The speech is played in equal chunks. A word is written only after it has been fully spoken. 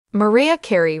Mariah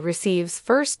Carey receives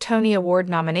first Tony Award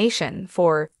nomination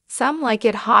for Some Like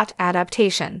It Hot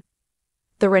Adaptation.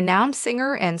 The renowned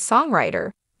singer and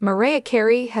songwriter, Mariah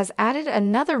Carey has added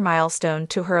another milestone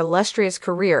to her illustrious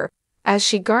career as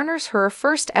she garners her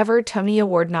first ever Tony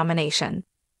Award nomination.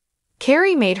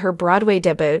 Carey made her Broadway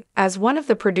debut as one of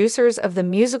the producers of the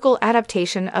musical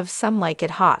adaptation of Some Like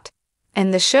It Hot,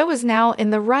 and the show is now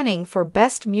in the running for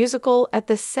Best Musical at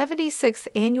the 76th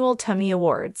Annual Tony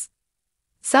Awards.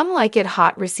 Some Like It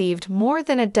Hot received more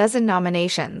than a dozen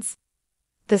nominations.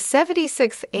 The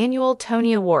 76th Annual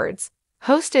Tony Awards,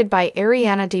 hosted by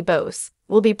Ariana DeBose,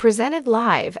 will be presented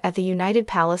live at the United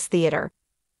Palace Theater.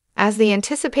 As the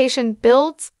anticipation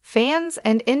builds, fans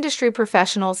and industry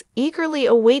professionals eagerly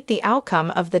await the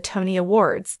outcome of the Tony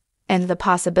Awards and the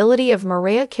possibility of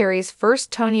Mariah Carey's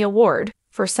first Tony Award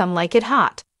for Some Like It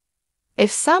Hot. If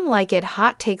Some Like It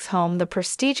Hot takes home the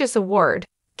prestigious award,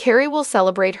 Carey will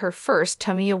celebrate her first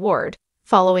Tony Award,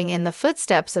 following in the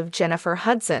footsteps of Jennifer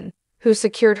Hudson, who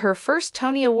secured her first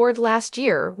Tony Award last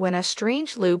year when A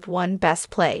Strange Loop won Best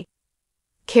Play.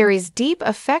 Carey's deep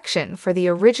affection for the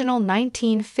original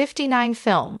 1959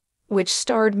 film, which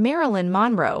starred Marilyn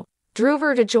Monroe, drove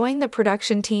her to join the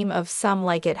production team of Some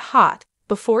Like It Hot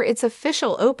before its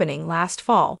official opening last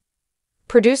fall.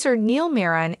 Producer Neil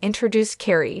Maron introduced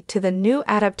Carey to the new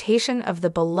adaptation of the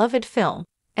beloved film,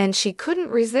 and she couldn't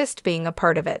resist being a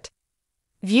part of it.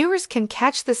 Viewers can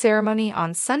catch the ceremony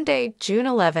on Sunday, June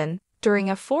 11, during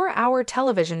a 4-hour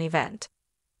television event.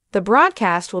 The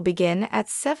broadcast will begin at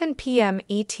 7 p.m.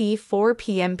 ET, 4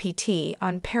 p.m. PT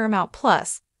on Paramount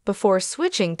Plus, before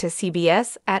switching to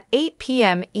CBS at 8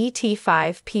 p.m. ET,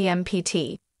 5 p.m.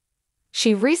 PT.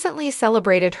 She recently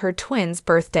celebrated her twins'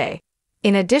 birthday.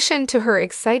 In addition to her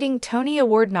exciting Tony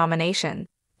Award nomination,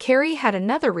 Carey had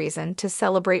another reason to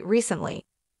celebrate recently.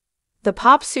 The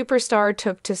pop superstar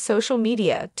took to social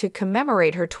media to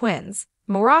commemorate her twins,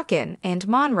 Moroccan and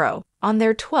Monroe, on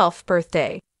their 12th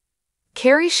birthday.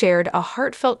 Carey shared a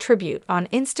heartfelt tribute on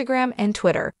Instagram and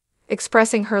Twitter,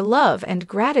 expressing her love and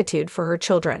gratitude for her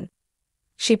children.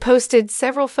 She posted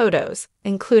several photos,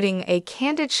 including a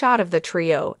candid shot of the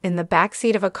trio in the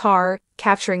backseat of a car,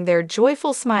 capturing their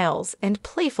joyful smiles and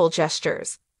playful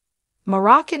gestures.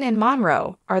 Moroccan and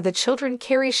Monroe are the children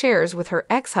Carey shares with her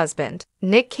ex-husband,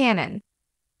 Nick Cannon.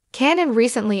 Cannon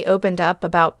recently opened up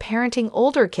about parenting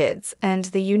older kids and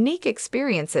the unique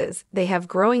experiences they have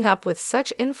growing up with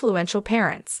such influential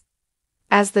parents.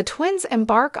 As the twins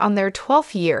embark on their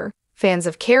 12th year, fans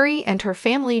of Carey and her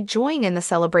family join in the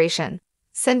celebration,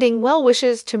 sending well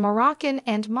wishes to Moroccan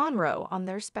and Monroe on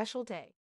their special day.